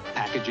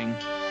 packaging,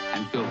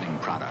 and building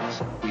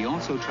products. We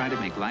also try to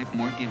make life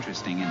more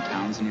interesting in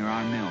towns near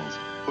our mills.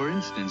 For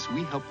instance,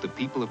 we help the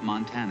people of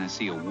Montana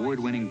see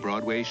award-winning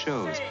Broadway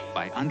shows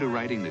by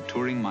underwriting the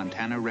touring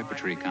Montana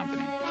Repertory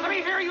Company. Let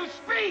me hear you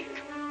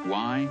speak!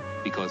 Why?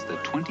 Because the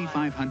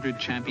 2,500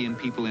 Champion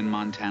people in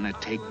Montana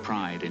take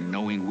pride in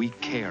knowing we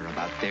care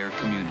about their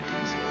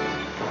communities.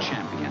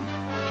 Champion,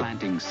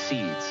 planting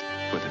seeds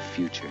for the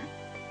future.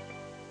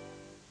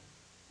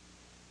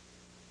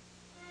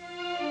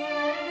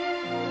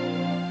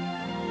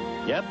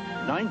 Yep,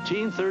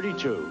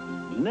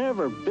 1932.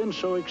 Never been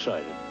so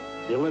excited.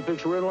 The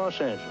Olympics were in Los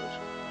Angeles.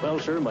 Well,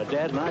 sir, my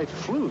dad and I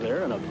flew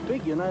there in a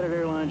big United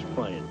Airlines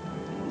plane.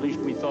 At least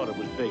we thought it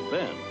was big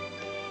then.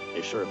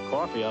 They served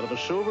coffee out of a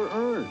silver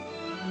urn.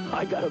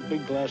 I got a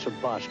big glass of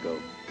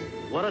Bosco.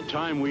 What a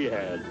time we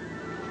had.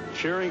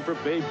 Cheering for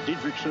Babe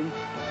Didrikson.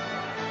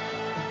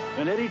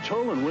 And Eddie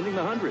Tolan winning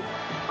the 100.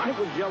 I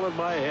was yelling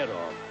my head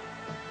off.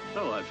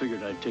 So I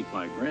figured I'd take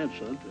my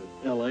grandson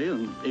to L.A.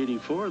 in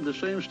 '84 in the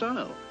same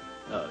style.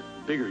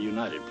 Bigger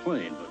United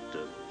plane, but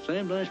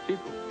same nice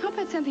people. How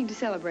about something to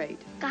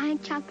celebrate? Guy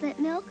chocolate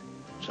milk?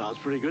 Sounds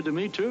pretty good to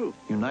me, too.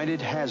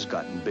 United has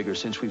gotten bigger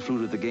since we flew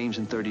to the games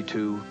in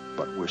 '32,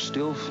 but we're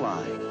still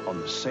flying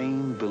on the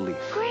same belief.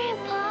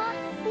 Grandpa,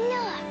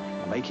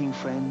 look. Making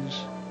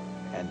friends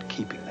and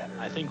keeping them.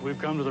 I think we've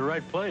come to the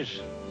right place.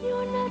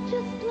 You're not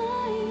just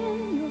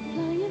flying, you're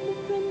flying the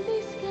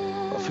friendly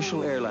sky.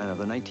 Official airline of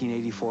the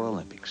 1984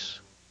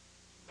 Olympics.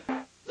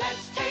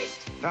 Let's taste.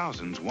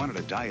 Thousands wanted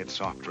a diet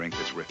soft drink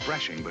that's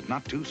refreshing but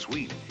not too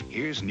sweet.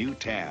 Here's new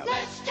Tab.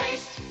 Let's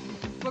taste.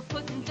 We're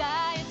putting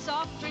diet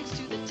soft drinks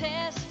to the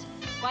test.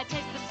 Why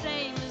taste the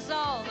same as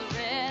all the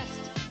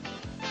rest?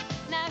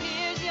 Now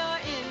here's your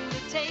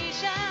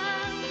invitation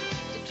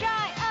to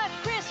try a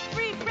crisp,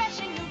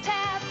 refreshing new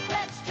Tab.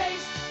 Let's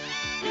taste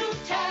new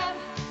Tab.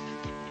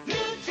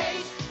 New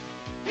taste,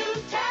 new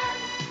Tab.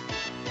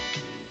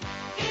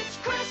 It's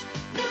crisp,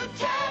 new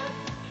Tab.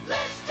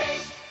 Let's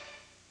taste.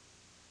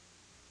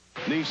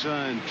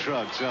 Nissan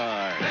trucks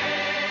are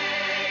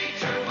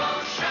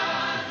Turbo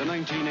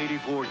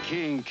 1984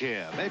 King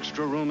Cab.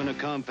 Extra room in a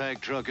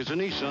compact truck is a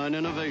Nissan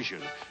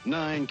innovation.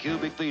 9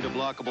 cubic feet of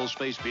blockable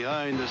space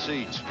behind the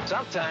seats.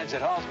 Sometimes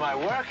it hauls my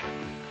work,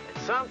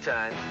 and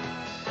sometimes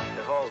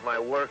it hauls my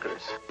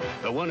workers.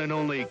 The one and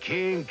only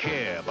King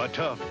Cab, a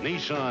tough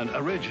Nissan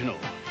original.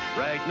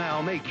 Right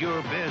now, make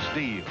your best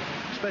deal.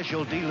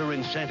 Special dealer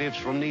incentives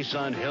from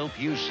Nissan help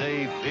you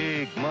save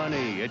big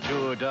money at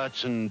your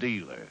Datsun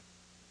dealer.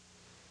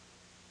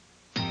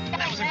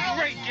 That was a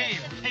great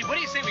game. Hey, what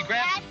do you say we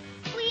grab... Dad,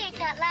 we ate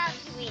that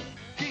last week.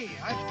 Hey,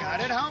 I've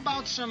got it. How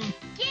about some...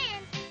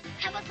 Again?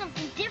 How about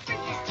something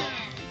different this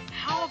time?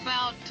 How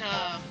about,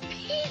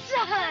 Pizza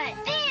Hut!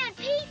 Pan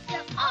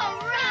pizza! All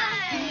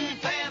right!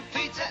 Pan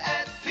pizza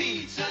at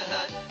Pizza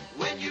Hut.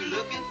 When you're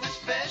looking for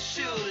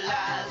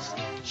specialized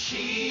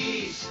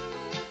cheese.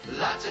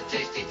 Lots of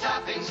tasty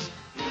toppings.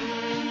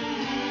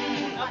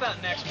 How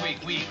about next week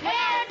we...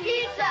 Pan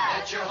pizza!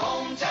 At your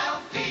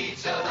hometown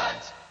Pizza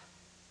Hut.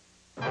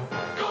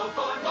 Go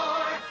for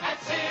more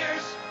at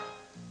Sears.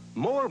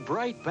 More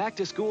bright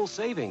back-to-school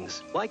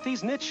savings, like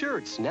these knit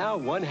shirts, now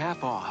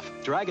 1/2 off.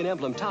 Dragon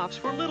emblem tops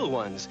for little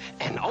ones.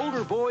 And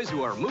older boys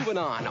who are moving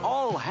on,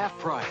 all half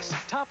price.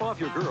 Top off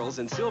your girls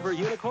in silver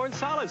unicorn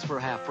solids for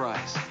half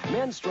price.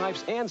 Men's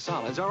stripes and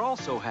solids are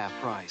also half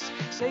price.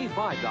 Save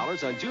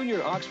 $5 on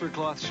junior Oxford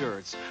cloth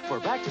shirts. For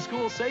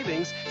back-to-school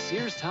savings,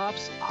 Sears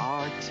tops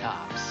are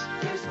tops.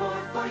 Here's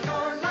more for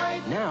your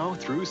life. Now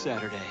through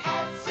Saturday.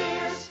 At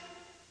Sears.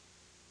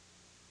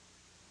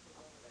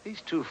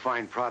 These 2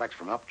 fine products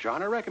from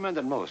Upjohn are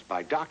recommended most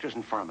by doctors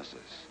and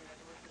pharmacists.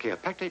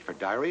 Kaopectate for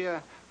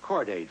diarrhea,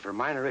 Cordade for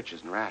minor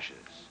itches and rashes.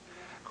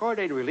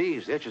 Cordade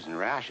relieves itches and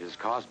rashes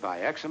caused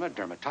by eczema,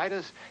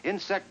 dermatitis,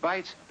 insect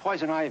bites,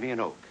 poison ivy, and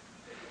oak.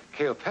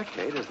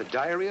 Kaopectate is the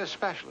diarrhea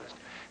specialist,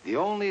 the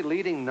only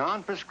leading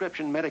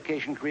non-prescription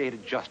medication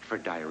created just for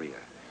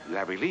diarrhea. You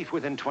have relief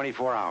within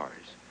 24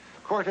 hours.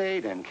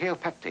 Cordade and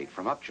Kaopectate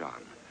from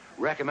Upjohn,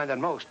 recommended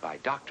most by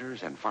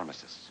doctors and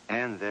pharmacists.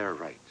 And they're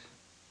right.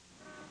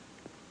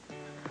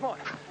 Come on,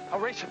 I'll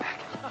race you back.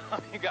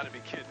 You gotta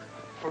be kidding.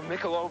 For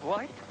Michelob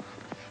Light?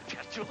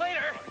 Catch you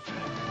later.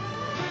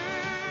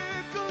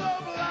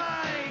 Michelob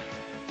Light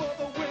for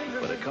the winner.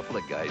 When a couple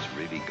of guys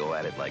really go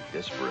at it like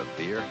this for a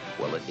beer,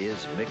 well, it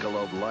is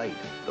Michelob Light.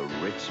 The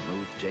rich,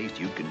 smooth taste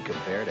you can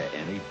compare to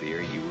any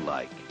beer you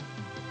like.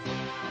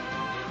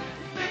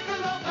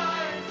 Michelob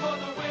Light for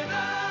the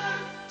winner.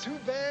 Too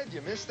bad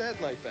you missed that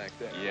light back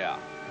there. Yeah,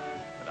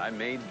 but I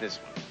made this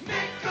one.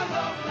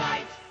 Michelob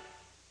Light.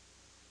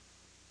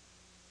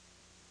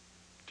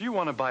 Do you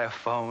want to buy a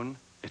phone?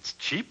 It's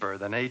cheaper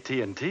than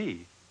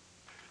AT&T.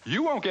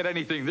 You won't get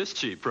anything this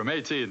cheap from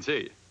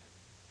AT&T.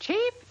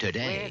 Cheap?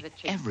 Today,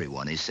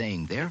 everyone is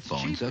saying their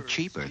phones are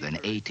cheaper than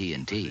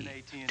AT&T.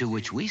 To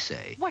which we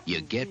say,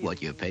 you get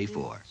what you pay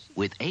for.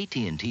 With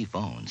AT&T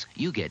phones,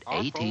 you get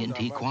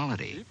AT&T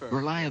quality,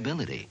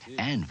 reliability,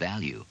 and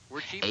value.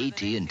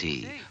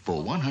 AT&T.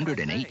 For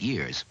 108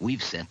 years,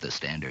 we've set the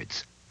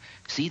standards.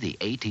 See the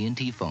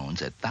AT&T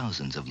phones at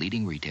thousands of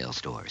leading retail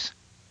stores.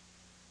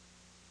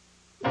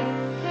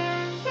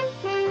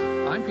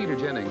 I'm Peter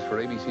Jennings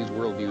for ABC's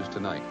World News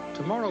Tonight.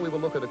 Tomorrow we will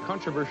look at a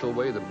controversial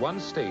way that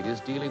one state is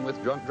dealing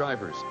with drunk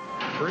drivers.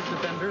 First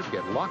offenders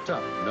get locked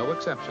up, no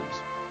exceptions.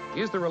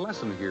 Is there a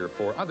lesson here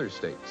for other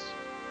states?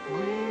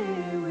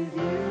 We're with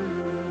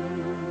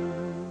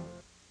you.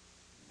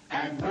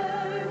 And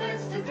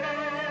Mervin's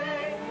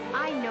today.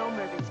 I know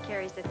Mervin's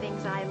carries the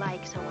things I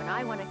like, so when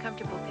I want a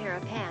comfortable pair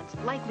of pants,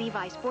 like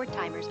Levi Sport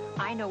Timers,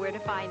 I know where to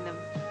find them.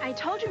 I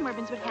told you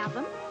Mervin's would have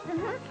them.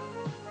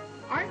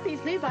 Aren't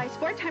these Levi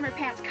Sport Timer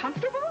pants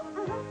comfortable?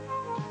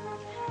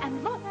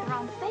 And look, they're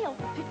on sale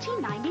for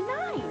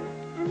 $15.99.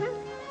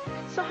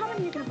 So how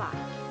many are you going to buy?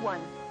 One.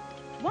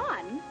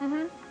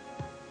 One?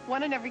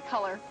 One in every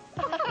color.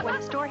 When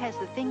a store has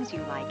the things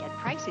you like at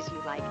prices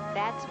you like,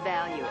 that's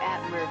value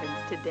at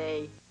Mervin's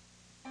today.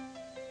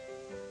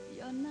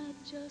 You're not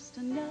just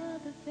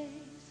another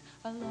face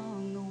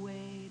along the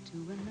way to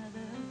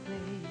another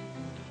place.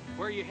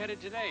 Where are you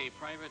headed today,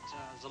 Private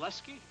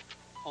Zaleski?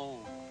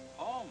 Home.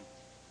 Home.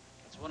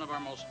 It's one of our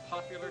most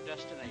popular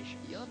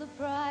destinations. You're the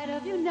pride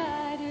of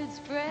United's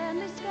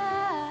friendly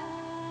skies.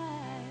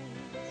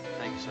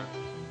 Thank you, sir.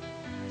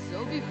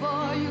 So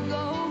before you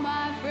go,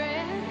 my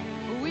friend,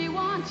 we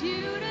want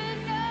you to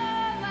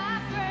know,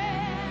 my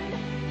friend,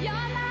 you're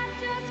not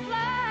just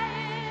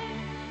flying,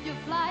 you're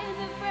flying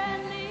the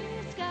friendly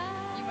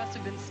skies. You must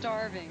have been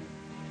starving.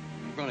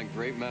 We've run a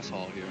great mess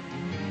hall here.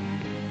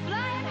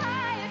 Flying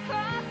high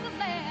across the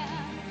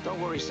land.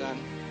 Don't worry, son.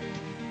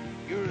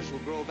 Yours will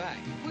grow back.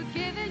 We're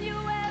giving you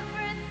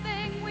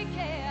everything we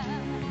can,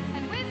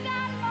 and we've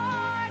got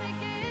more to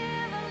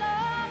give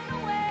along the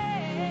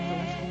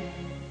way.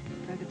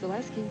 Private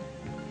Zaleski.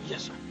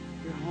 Yes, sir.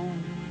 You're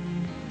home.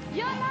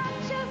 You're not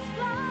just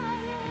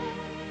flying.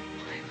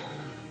 I'm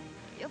home.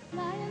 You're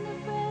flying the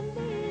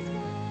friendly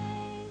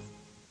skies.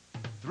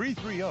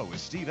 330 with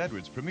Steve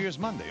Edwards premieres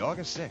Monday,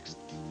 August 6th.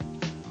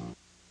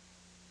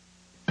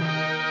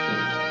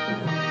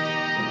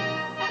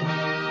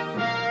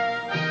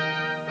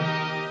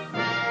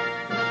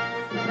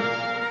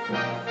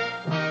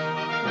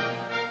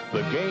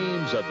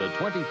 news of the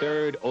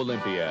 23rd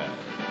Olympiad.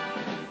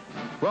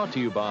 Brought to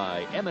you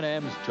by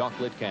M&M's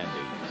Chocolate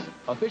Candies,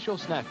 official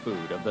snack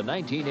food of the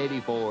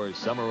 1984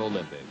 Summer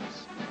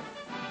Olympics.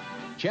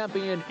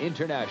 Champion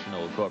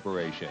International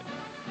Corporation.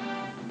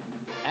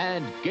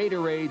 And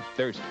Gatorade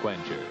Thirst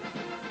Quencher.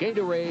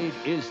 Gatorade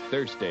is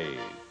Thirst Aid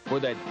for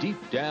that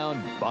deep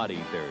down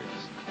body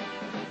thirst.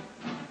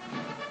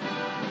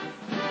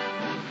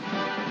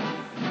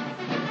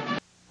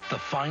 The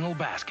final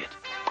basket.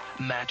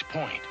 Match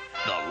point.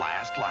 The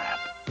last lap.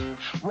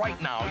 Right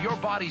now, your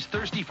body's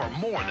thirsty for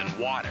more than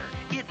water.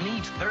 It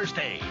needs Thirst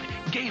Aid.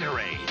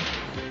 Gatorade.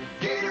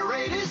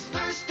 Gatorade is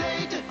Thirst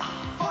Aid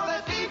for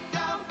that deep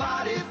down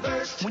body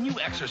thirst. When you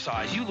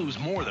exercise, you lose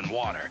more than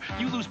water.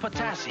 You lose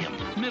potassium,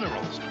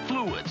 minerals,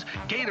 fluids.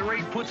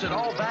 Gatorade puts it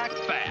all back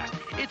fast.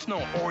 It's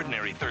no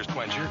ordinary thirst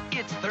quencher.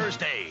 It's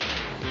Thirst Aid.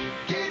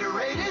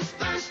 Gatorade is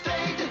Thirst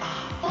Aid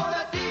for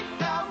that deep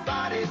down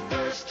body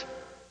thirst.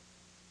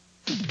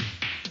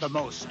 The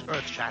most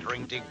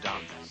earth-shattering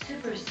dig-dug.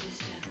 Super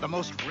System. The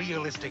most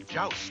realistic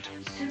joust.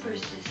 Super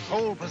System.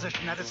 Pole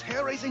position at its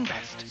hair-raising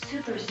best.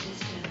 Super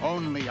System.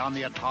 Only on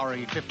the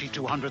Atari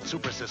 5200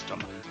 Super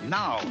System.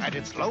 Now at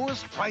its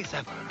lowest price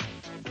ever.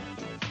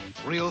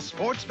 Real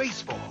sports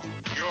baseball.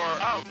 You're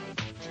out.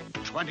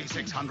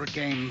 2,600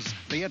 games.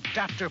 The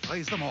adapter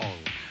plays them all.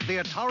 The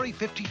Atari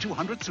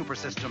 5200 Super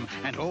System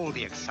and all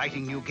the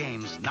exciting new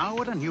games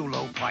now at a new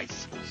low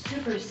price.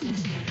 Super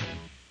System.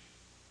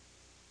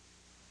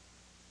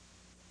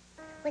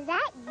 Was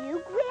that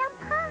you,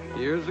 Grandpa?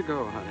 Years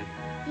ago, honey.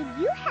 Did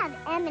you have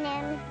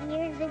M&M's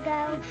years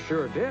ago?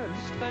 Sure did.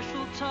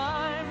 Special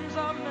times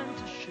are meant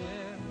to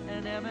share,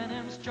 and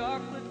M&M's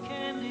chocolate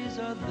candies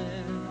are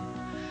there.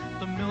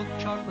 The milk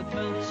chocolate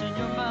melts in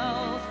your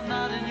mouth,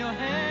 not in your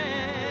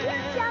hand. Did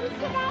you jump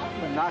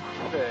today? Not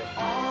today.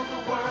 All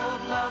the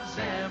world loves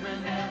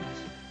M&M's.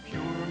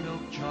 Pure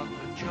milk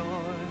chocolate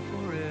joy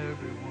for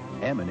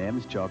everyone.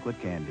 M&M's chocolate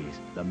candies.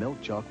 The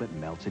milk chocolate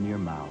melts in your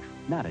mouth,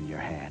 not in your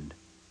hand.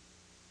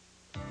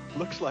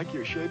 Looks like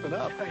you're shaping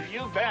up.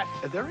 You bet.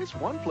 There is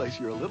one place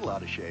you're a little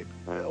out of shape.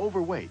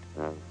 Overweight.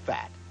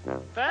 Fat.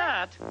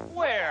 Fat?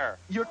 Where?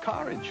 Your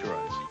car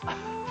insurance.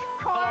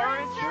 Car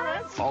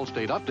insurance?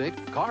 Allstate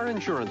update, car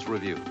insurance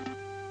review.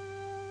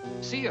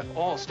 See if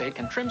Allstate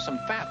can trim some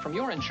fat from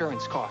your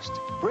insurance costs.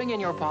 Bring in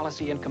your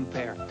policy and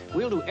compare.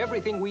 We'll do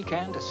everything we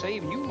can to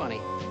save you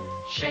money.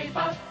 Shape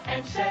up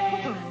and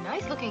save.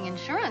 Nice-looking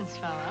insurance,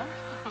 fella.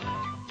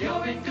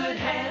 You're in good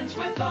hands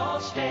with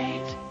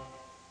Allstate.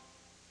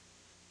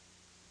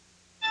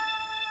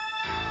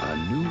 A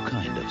new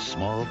kind of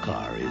small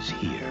car is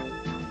here.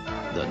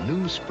 The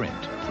new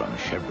Sprint from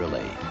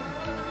Chevrolet.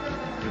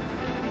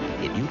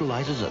 It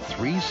utilizes a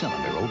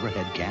 3-cylinder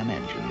overhead cam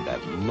engine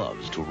that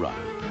loves to run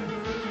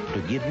to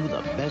give you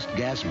the best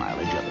gas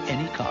mileage of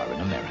any car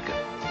in America.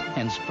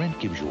 And Sprint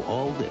gives you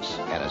all this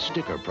at a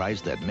sticker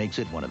price that makes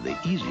it one of the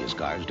easiest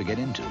cars to get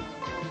into.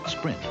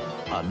 Sprint,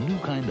 a new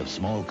kind of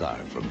small car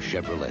from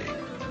Chevrolet.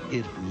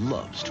 It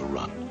loves to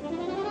run.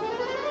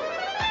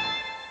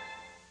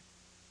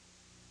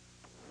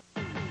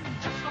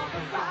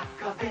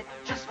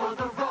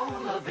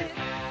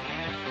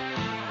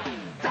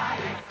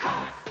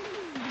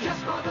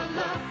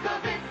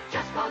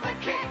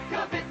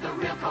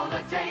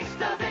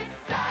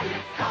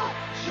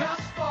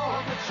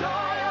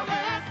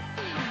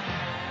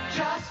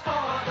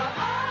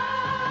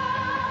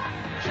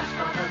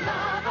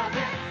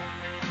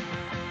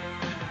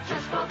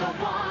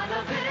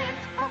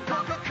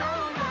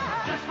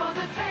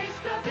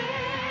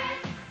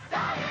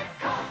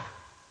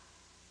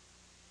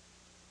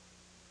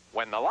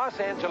 When the Los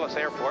Angeles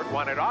airport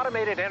wanted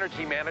automated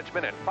energy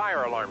management and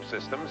fire alarm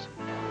systems,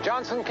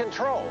 Johnson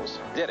Controls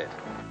did it.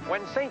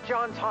 When St.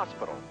 John's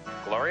Hospital,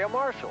 Gloria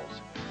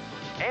Marshall's,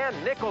 and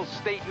Nichols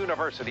State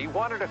University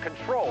wanted to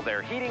control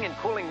their heating and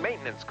cooling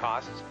maintenance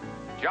costs,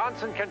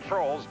 Johnson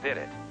Controls did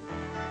it.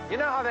 You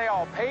know how they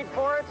all paid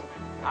for it?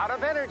 Out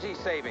of energy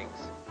savings.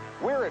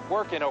 We're at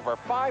work in over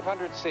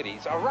 500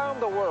 cities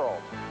around the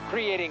world,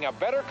 creating a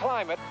better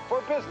climate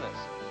for business.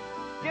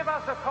 Give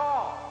us a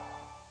call.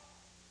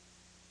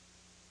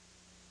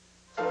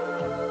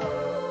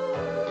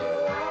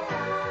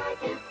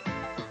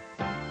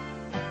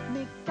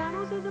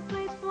 McDonald's is a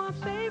place for our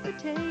favorite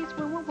taste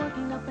when we're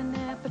working up an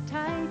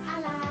appetite. I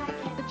like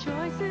it. The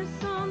choices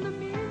on the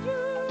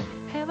menu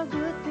have a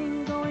good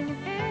thing going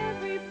in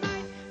every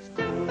bite.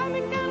 Stop by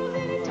McDonald's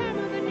any time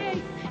of the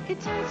day.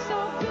 It tastes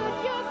so good,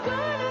 you're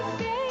gonna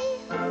say,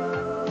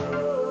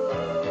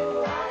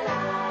 ooh, I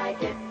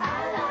like it, I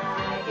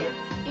like it.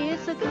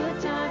 It's a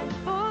good time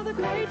for the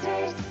great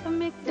taste of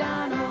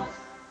McDonald's.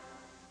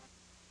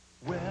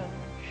 Well,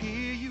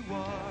 here you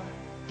are,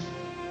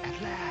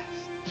 at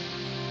last.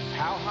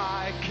 How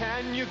high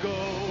can you go?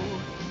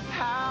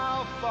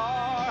 How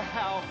far,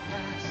 how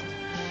fast?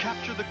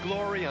 Capture the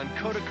glory on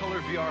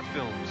Kodacolor VR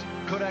films,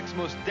 Kodak's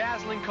most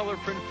dazzling color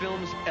print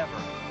films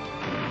ever.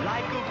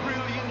 Like a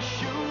brilliant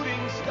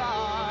shooting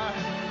star,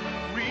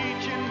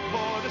 reaching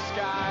for the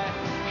sky.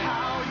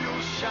 How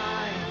you'll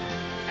shine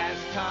as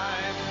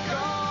time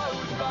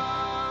goes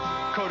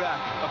by. Kodak,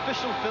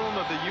 official film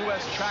of the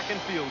U.S. track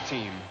and field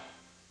team.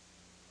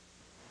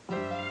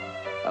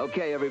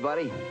 Okay,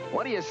 everybody.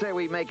 What do you say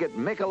we make it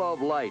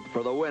Michelob Light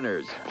for the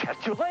winners?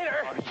 Catch you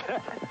later.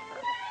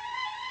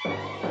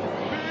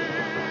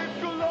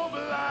 Michelob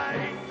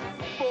Light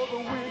for the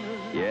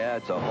winners. Yeah,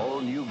 it's a whole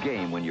new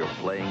game when you're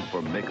playing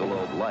for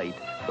Michelob Light,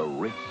 the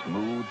rich,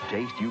 smooth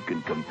taste you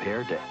can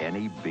compare to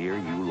any beer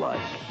you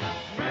like.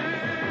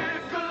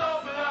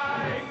 Michelob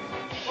Light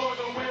for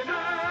the winners.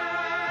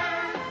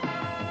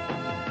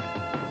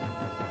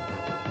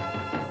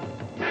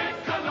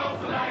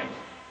 Michelob Light.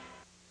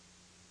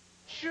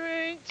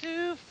 Shrink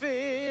to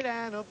fit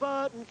and a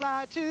button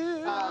fly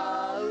too.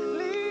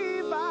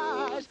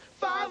 Levi's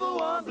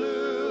 501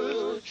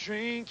 Blues.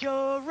 Shrink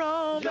your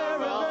own, very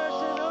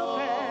versatile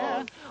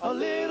pair. A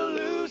little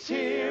loose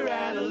here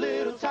and a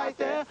little tight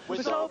there.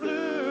 We're so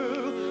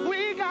blue.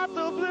 We got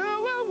the blue.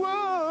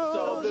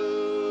 So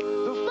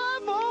blue. The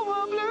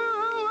 501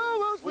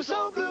 Blues. We're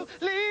so blue.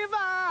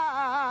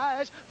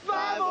 Levi's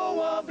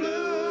 501 Blues.